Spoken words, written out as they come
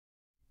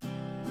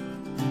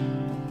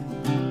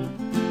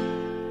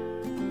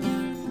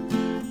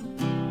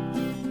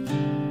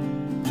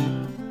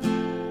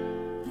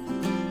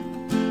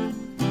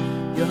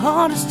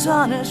heart is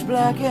tarnished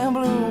black and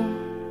blue.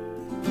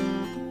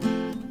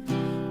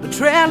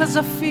 Betrayal is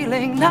a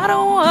feeling, not a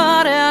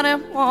word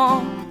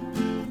anymore.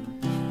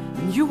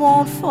 And you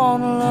won't fall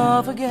in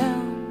love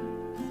again.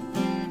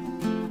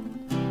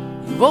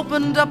 You've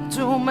opened up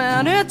too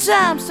many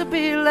times to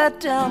be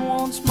let down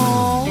once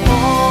more.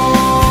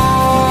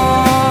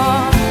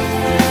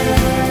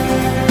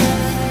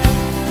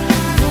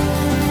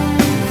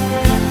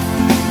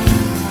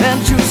 And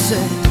you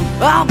say,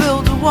 I'll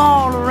build a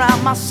wall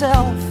around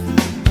myself,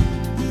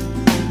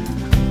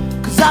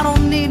 'cause I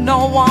don't need no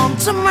one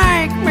to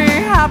make me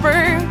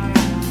happy,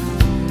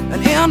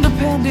 and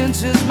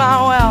independence is my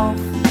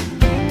wealth.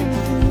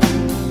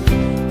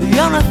 The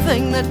only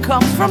thing that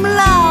comes from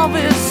love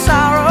is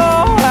sorrow.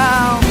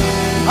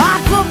 I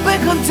could be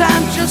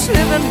content just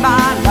living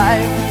my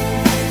life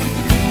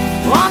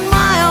on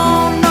my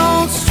own, no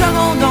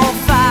struggle, no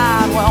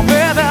fight. Well,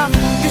 baby,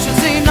 you should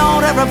see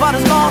not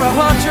everybody's gonna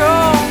hurt you.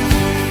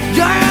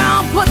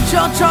 Yeah, put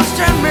your trust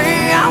in me,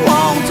 I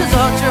won't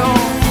desert you.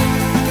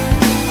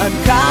 And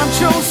can't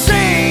you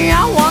see,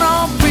 I wanna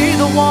be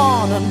the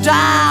one, and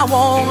I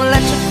won't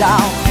let you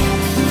down.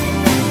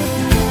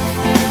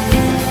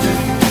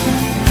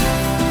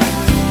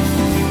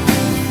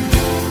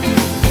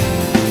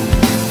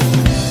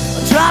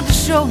 I tried to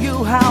show you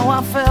how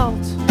I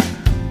felt,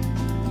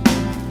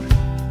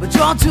 but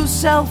you're too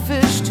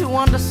selfish to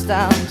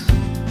understand.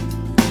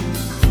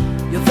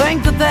 You think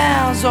that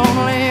there's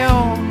only you.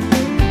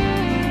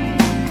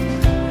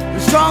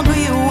 The stronger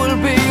you will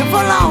be if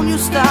alone you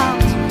stand.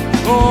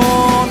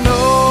 Oh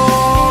no,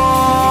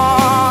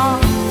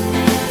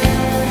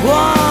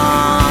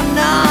 oh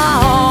no.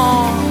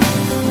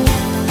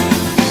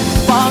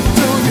 But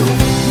do you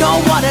know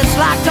what it's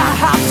like to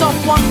have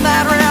someone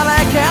that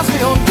really cares for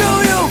you? Do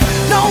you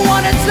know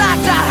what it's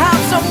like to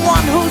have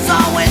someone who's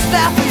always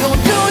there for you?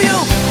 Do you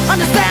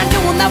understand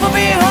you will never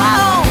be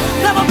whole,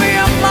 never be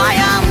a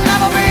fire,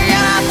 never be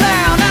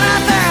anything,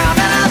 anything,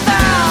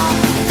 anything?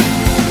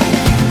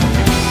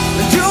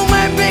 That you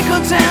may be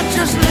content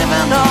just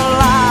living a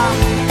life,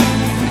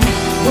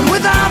 but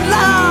without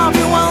love